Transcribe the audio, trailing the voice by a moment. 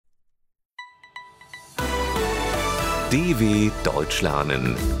DW Deutsch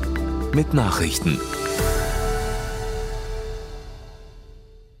lernen mit Nachrichten.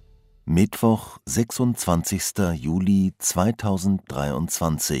 Mittwoch, 26. Juli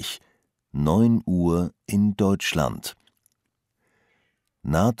 2023, 9 Uhr in Deutschland.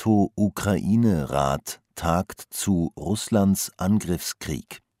 NATO-Ukraine-Rat tagt zu Russlands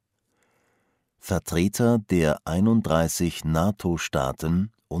Angriffskrieg. Vertreter der 31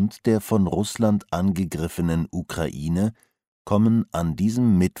 NATO-Staaten und der von Russland angegriffenen Ukraine kommen an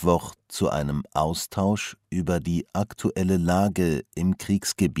diesem Mittwoch zu einem Austausch über die aktuelle Lage im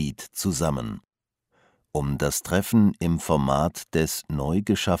Kriegsgebiet zusammen. Um das Treffen im Format des neu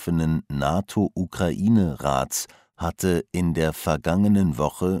geschaffenen NATO-Ukraine-Rats hatte in der vergangenen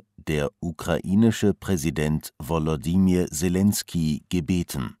Woche der ukrainische Präsident Volodymyr Selenskyj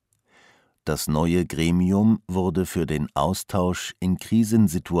gebeten. Das neue Gremium wurde für den Austausch in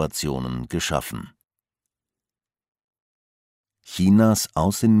Krisensituationen geschaffen. Chinas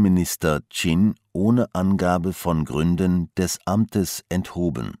Außenminister Qin ohne Angabe von Gründen des Amtes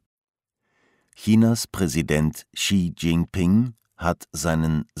enthoben. Chinas Präsident Xi Jinping hat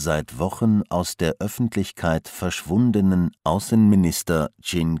seinen seit Wochen aus der Öffentlichkeit verschwundenen Außenminister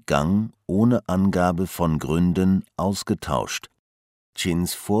Qin Gang ohne Angabe von Gründen ausgetauscht.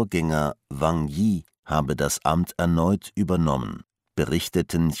 Qins Vorgänger Wang Yi habe das Amt erneut übernommen,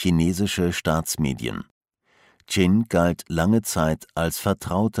 berichteten chinesische Staatsmedien. Qin galt lange Zeit als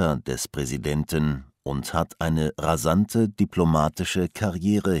Vertrauter des Präsidenten und hat eine rasante diplomatische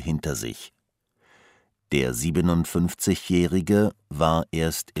Karriere hinter sich. Der 57-Jährige war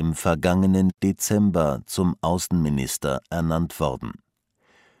erst im vergangenen Dezember zum Außenminister ernannt worden.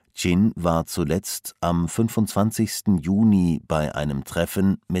 Qin war zuletzt am 25. Juni bei einem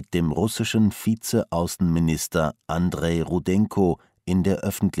Treffen mit dem russischen Vize-Außenminister Andrei Rudenko in der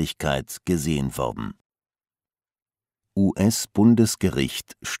Öffentlichkeit gesehen worden.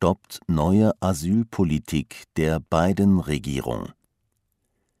 US-Bundesgericht stoppt neue Asylpolitik der Biden-Regierung.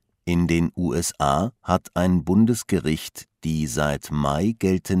 In den USA hat ein Bundesgericht die seit Mai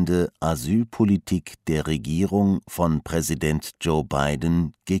geltende Asylpolitik der Regierung von Präsident Joe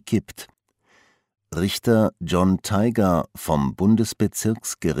Biden gekippt. Richter John Tiger vom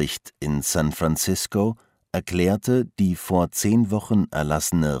Bundesbezirksgericht in San Francisco erklärte die vor 10 Wochen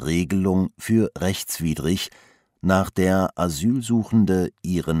erlassene Regelung für rechtswidrig, nach der Asylsuchende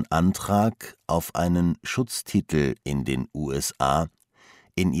ihren Antrag auf einen Schutztitel in den USA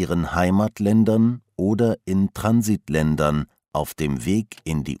in ihren Heimatländern oder in Transitländern auf dem Weg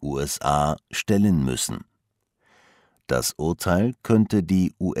in die USA stellen müssen. Das Urteil könnte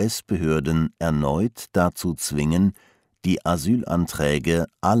die US-Behörden erneut dazu zwingen, die Asylanträge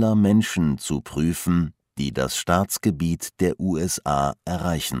aller Menschen zu prüfen, die das Staatsgebiet der USA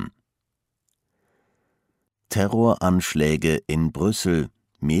erreichen. Terroranschläge in Brüssel,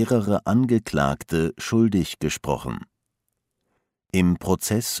 mehrere Angeklagte schuldig gesprochen. Im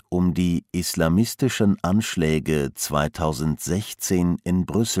Prozess um die islamistischen Anschläge 2016 in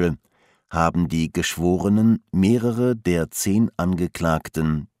Brüssel haben die Geschworenen mehrere der 10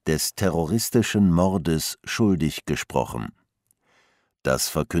 Angeklagten des terroristischen Mordes schuldig gesprochen. Das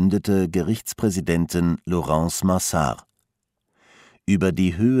verkündete Gerichtspräsidentin Laurence Massard. Über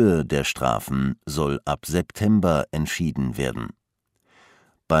die Höhe der Strafen soll ab September entschieden werden.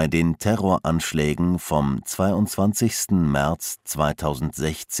 Bei den Terroranschlägen vom 22. März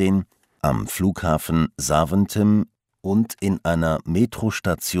 2016 am Flughafen Zaventem und in einer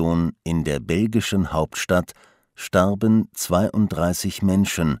Metrostation in der belgischen Hauptstadt starben 32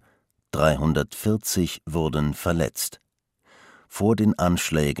 Menschen, 340 wurden verletzt. Vor den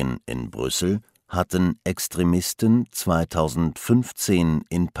Anschlägen in Brüssel hatten Extremisten 2015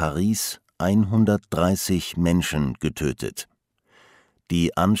 in Paris 130 Menschen getötet.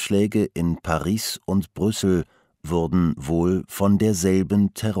 Die Anschläge in Paris und Brüssel wurden wohl von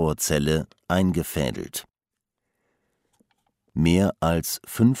derselben Terrorzelle eingefädelt. Mehr als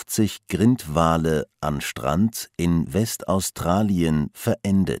 50 Grindwale an Strand in Westaustralien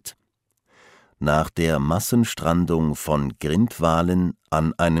verendet. Nach der Massenstrandung von Grindwalen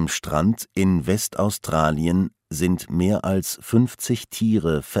an einem Strand in Westaustralien sind mehr als 50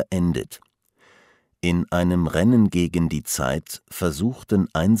 Tiere verendet. In einem Rennen gegen die Zeit versuchten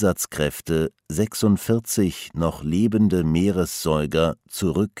Einsatzkräfte, 46 noch lebende Meeressäuger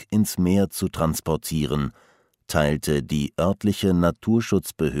zurück ins Meer zu transportieren, teilte die örtliche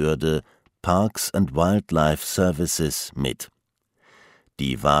Naturschutzbehörde Parks and Wildlife Services mit.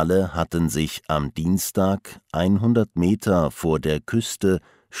 Die Wale hatten sich am Dienstag 100 Meter vor der Küste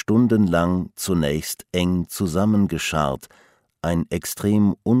stundenlang zunächst eng zusammengeschart, ein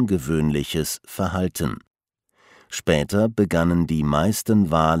extrem ungewöhnliches Verhalten. Später begannen die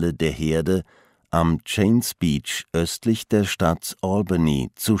meisten Wale der Herde am Chains Beach östlich der Stadt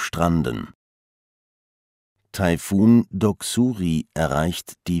Albany zu stranden. Taifun Doksuri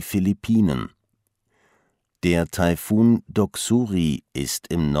erreicht die Philippinen. Der Taifun Doksuri ist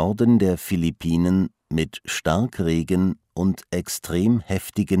im Norden der Philippinen mit Starkregen und extrem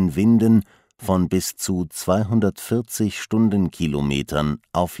heftigen Winden von bis zu 240 Stundenkilometern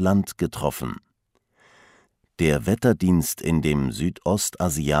auf Land getroffen. Der Wetterdienst in dem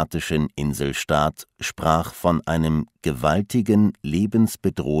südostasiatischen Inselstaat sprach von einem gewaltigen,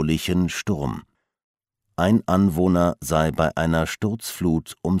 lebensbedrohlichen Sturm. Ein Anwohner sei bei einer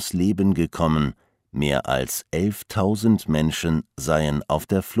Sturzflut ums Leben gekommen, mehr als 11.000 Menschen seien auf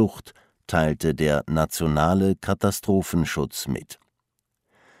der Flucht, teilte der nationale Katastrophenschutz mit.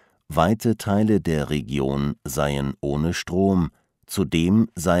 Weite Teile der Region seien ohne Strom, zudem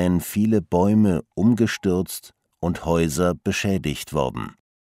seien viele Bäume umgestürzt und Häuser beschädigt worden.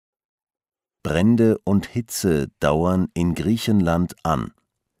 Brände und Hitze dauern in Griechenland an.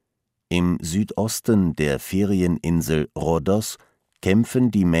 Im Südosten der Ferieninsel Rhodos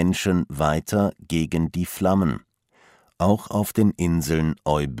kämpfen die Menschen weiter gegen die Flammen. Auch auf den Inseln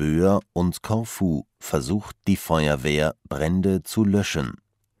Euböa und Korfu versucht die Feuerwehr, Brände zu löschen.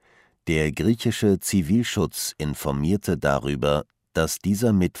 Der griechische Zivilschutz informierte darüber, dass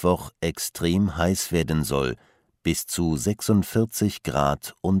dieser Mittwoch extrem heiß werden soll, bis zu 46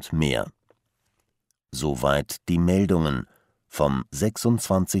 Grad und mehr. Soweit die Meldungen vom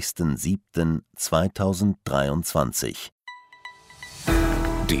 26.07.2023.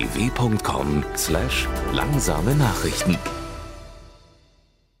 dw.com/langsame Nachrichten